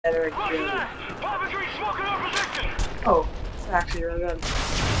better again. Oh, it's actually really good.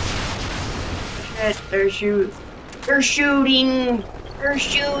 Shit, they're shooting. They're shooting. They're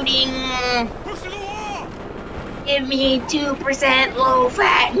shooting. Push to the wall. Give me 2%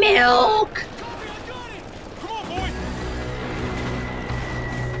 low-fat milk. Come on, boys.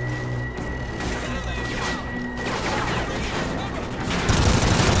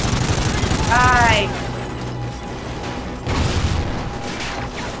 Hi.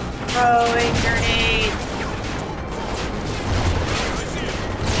 Throwing grenade.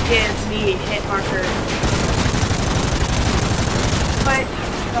 Gives me hit marker. But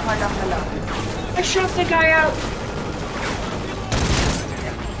no. I shot the guy out.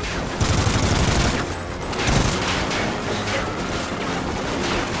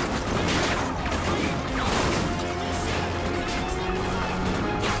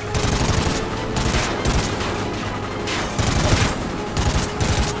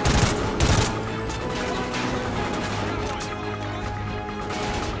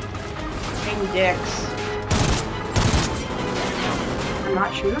 Dicks. I'm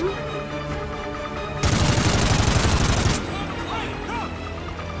not shooting him?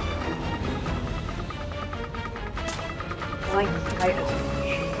 I like the fight as much.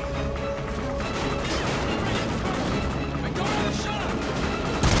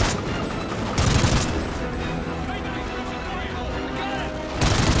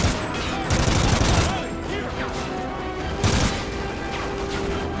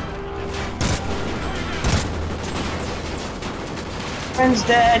 Friend's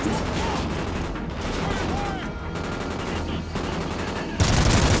dead.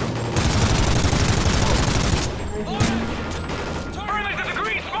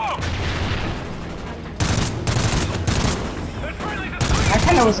 That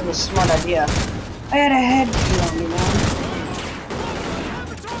kinda wasn't a smart idea. I had a head kill on me, man.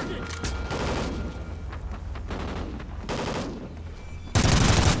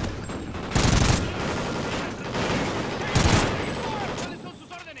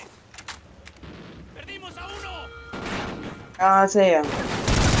 Let's see.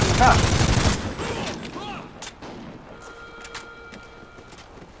 Oh.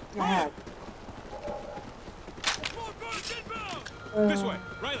 Yeah. This way,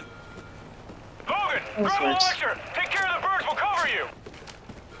 Riley. Logan, grab a launcher. Take care of the birds. We'll cover you.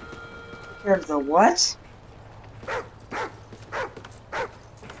 Take care of the what?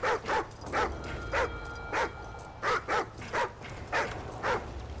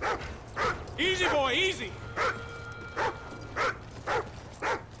 Easy, boy, easy.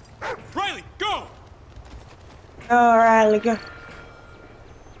 Riley, go. All right, go.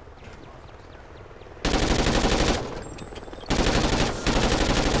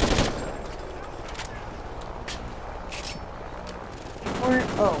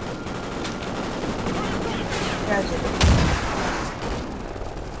 Oh. Gotcha.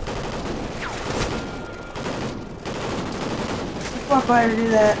 Fuck, why did I do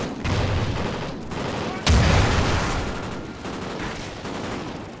that?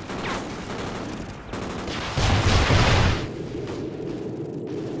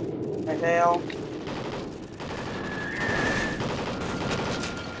 I fail.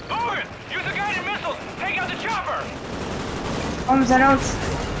 Logan, use the guided missiles. Take out the chopper. I don't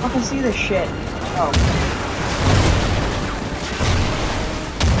fucking see this shit. Oh.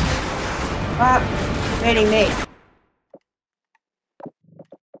 Stop invading me.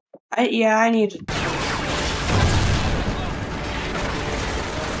 I need to.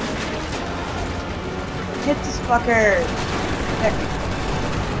 Hit this fucker.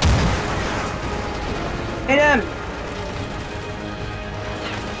 Hit him.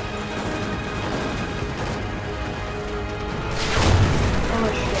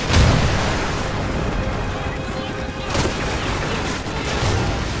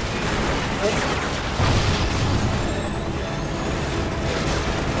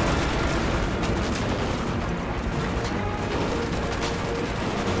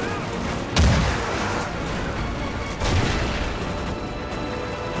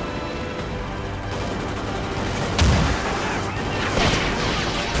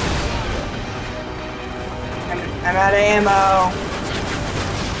 I'm out of ammo.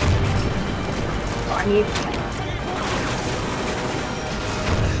 Oh, I need.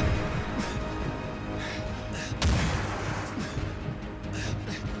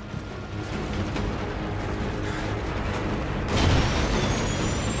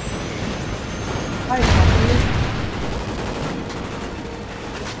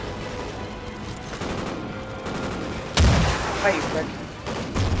 Wait, you prick.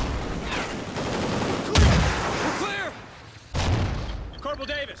 Corporal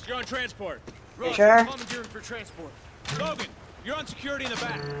Davis, Ghosts, you're on transport. You Rose, sure? commandeering for transport. Logan, you're on security in the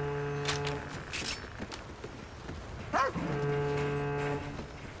back.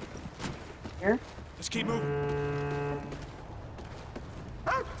 Here? Let's keep moving.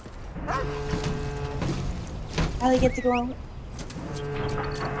 Riley get to go on.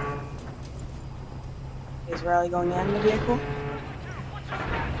 Is Riley going in the vehicle?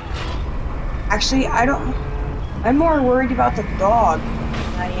 Actually, I don't. I'm more worried about the dog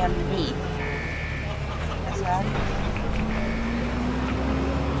than I am me. That's sad.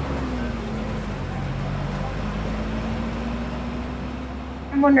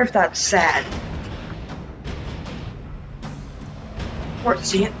 I wonder if that's sad. Or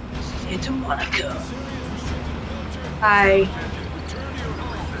Santa Monica. Hi.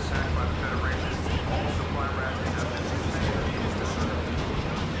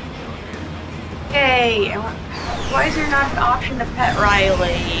 Hey, why is there not an option to pet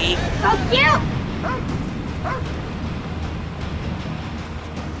Riley? So cute!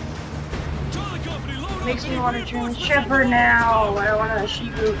 Makes me want to turn shepherd now. I want to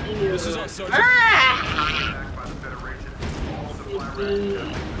sheep you. This is us, Sergeant. Give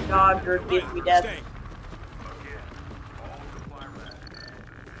me dog or give me death.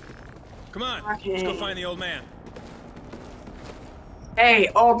 Come on, let's go find the old man. Hey,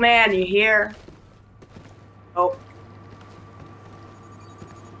 old man, you here? Oh.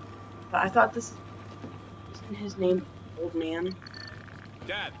 I thought this isn't his name, old man.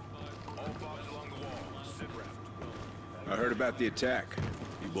 Dad, all bombs along the wall. Sit rep. I heard about the attack.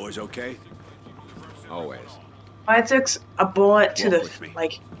 You boys okay? Always. I took a bullet to the,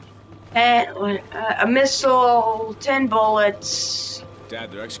 like, a missile, 10 bullets. Dad,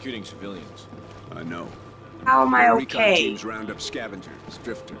 they're executing civilians. I know. How am I Recon okay? teams round up scavengers,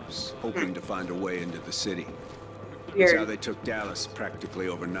 drifters, hoping to find a way into the city. That's Weird. how they took Dallas practically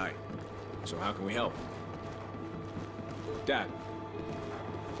overnight. So how can we help? Dad.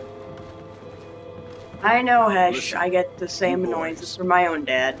 I know, Hesh. Listen, I get the same you boys. annoyances from my own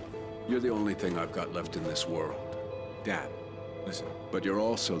dad. You're the only thing I've got left in this world. Dad, listen. But you're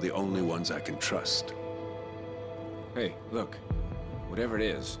also the only ones I can trust. Hey, look. Whatever it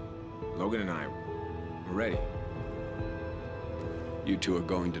is, Logan and I, we're ready. You two are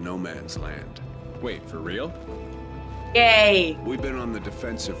going to no man's land. Wait, for real? Yay! We've been on the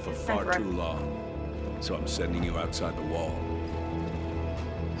defensive for far Right. too long, so I'm sending you outside the wall.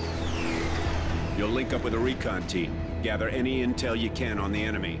 You'll link up with a recon team, gather any intel you can on the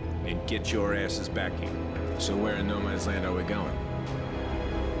enemy, and get your asses back here. So where in no man's land are we going?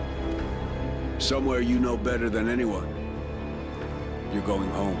 Somewhere you know better than anyone. You're going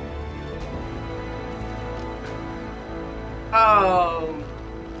home. Oh.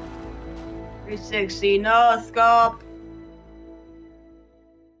 360, no scope.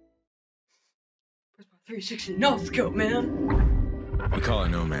 Where's my 360 no scope, man? We call it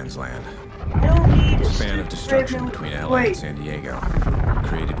no man's land. I don't need A a span of destruction between LA and San Diego.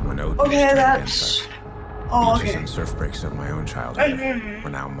 Created when Odin Okay, turned that's... against us. Oh, Beaches okay. and surf breaks of my own childhood were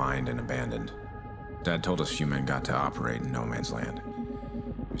now mined and abandoned. Dad told us few men got to operate in no man's land.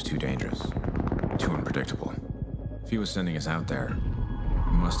 It was too dangerous, too unpredictable. If he was sending us out there,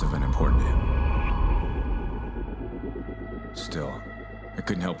 it must have been important to him. Still, I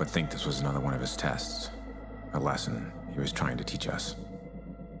couldn't help but think this was another one of his tests. A lesson he was trying to teach us.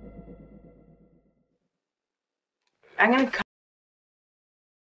 I'm gonna cut.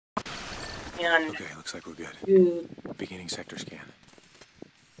 And Okay, looks like we're good. dude, Beginning sector scan.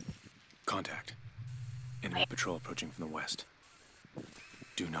 Contact. Enemy patrol approaching from the west.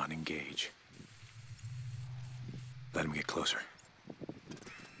 Do not engage. Let him get closer.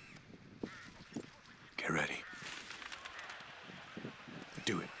 Get ready.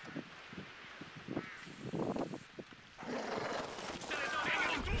 Do it.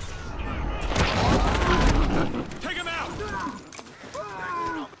 Take him out!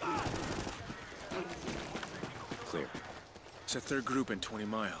 Clear. It's a third group in 20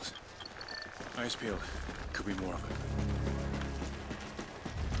 miles. Eyes peeled. Could be more of them.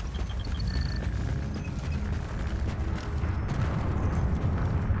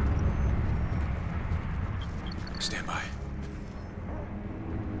 Stand by.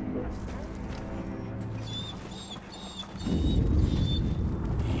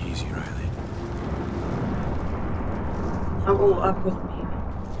 Easy, Riley. I'll go up with me.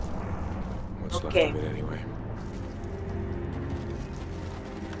 What's Okay. left of it anyway?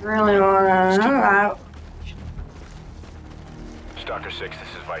 Really wanna. Stalker 6, this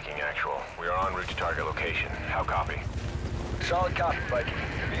is Viking Actual. We are en route to target location. How copy? Solid copy, Viking.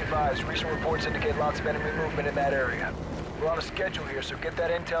 Be advised, recent reports indicate lots of enemy movement in that area. We're on a schedule here, so get that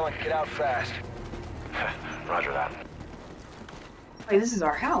intel and get out fast. Roger that. Wait, this is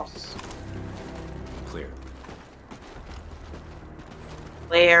our house. Clear.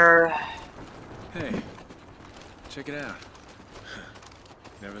 Where? Hey, check it out.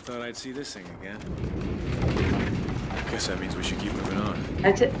 Never thought I'd see this thing again. Guess that means we should keep moving on.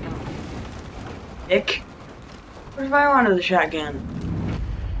 That's it. Dick. What if I wanted the shotgun?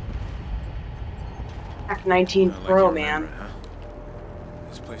 Pack 19 Not like Pro, you man. remember, huh?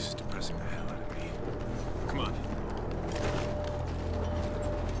 This place is depressing the hell out of me. Come on.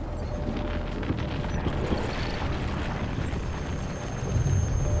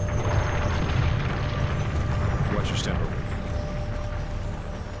 Watch your step.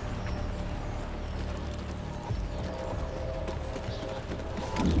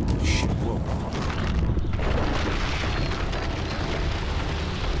 Shit, whoa.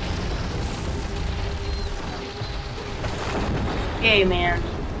 Hey, man.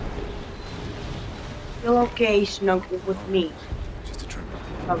 Feel okay, snuggle with me. Just a tremor.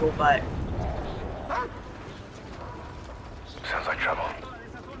 Snuggle butt. Sounds like trouble.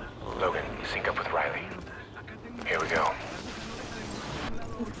 Logan, sync up with Riley. Here we go.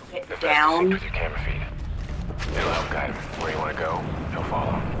 Sit The best down. is synced with your camera feed. It'll help guide him. Where you want to go, he'll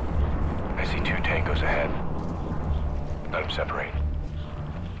follow. I see 2 tangos ahead. Let them separate.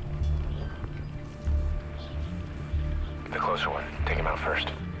 The closer one, take him out first.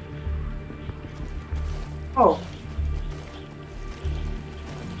 Oh.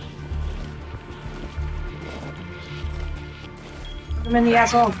 Put him in the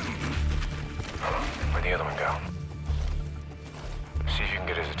asshole. Where'd the other one go? See if you can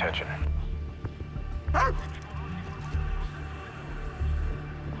get his attention.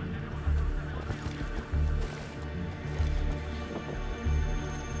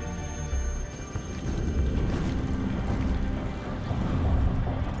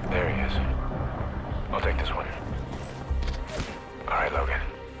 There he is. I'll take this one. All right, Logan.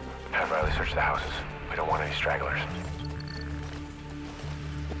 Have Riley search the houses. We don't want any stragglers.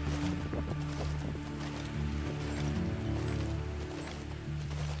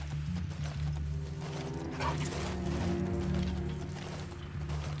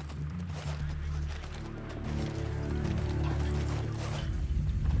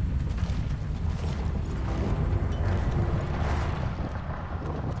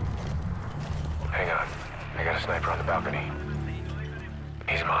 Hang on. I got a sniper on the balcony.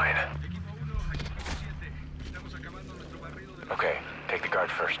 He's mine. Okay, take the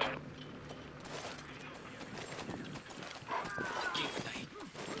guard first.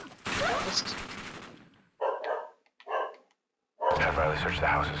 Have Riley search the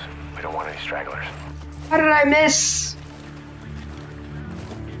houses. We don't want any stragglers. How did I miss?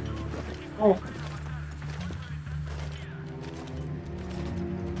 Oh.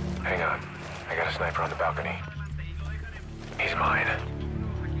 Hang on. I got a sniper on the balcony. He's mine.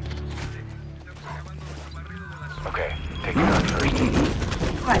 Okay, take the gun first.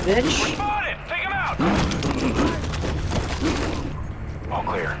 Hi, bitch. Spotted! Take him out! All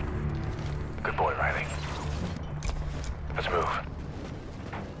clear. Good boy, Riley. Let's move.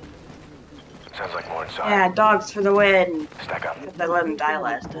 Sounds like more inside. Yeah, dogs for the win. Stack up. Except I let him die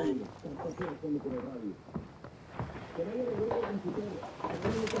last time.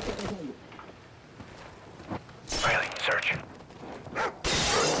 Riley, search.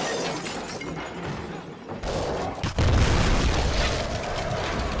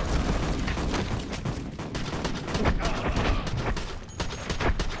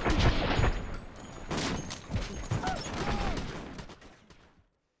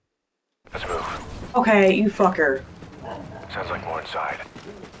 Let's move. Okay, you fucker. Sounds like more inside.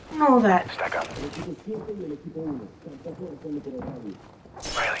 Know that. Stack up.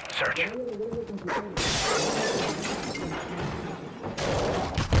 Riley, search.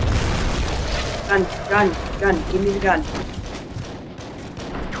 Gun, gun, gun. Give me the gun.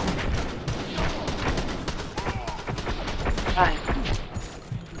 Hi.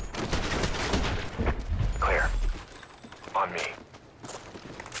 Clear. On me.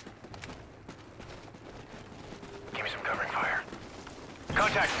 Give me some covering fire.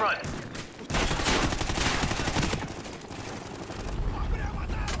 Contact front.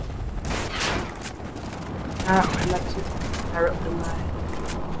 I'm not too terribly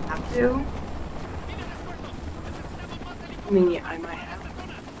have to. I mean, yeah, I might have.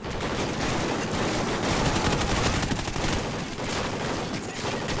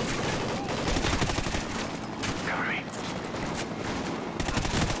 Cover me.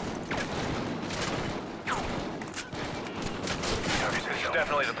 This is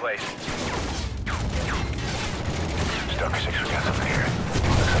definitely the place. Stuck.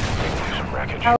 wreckage.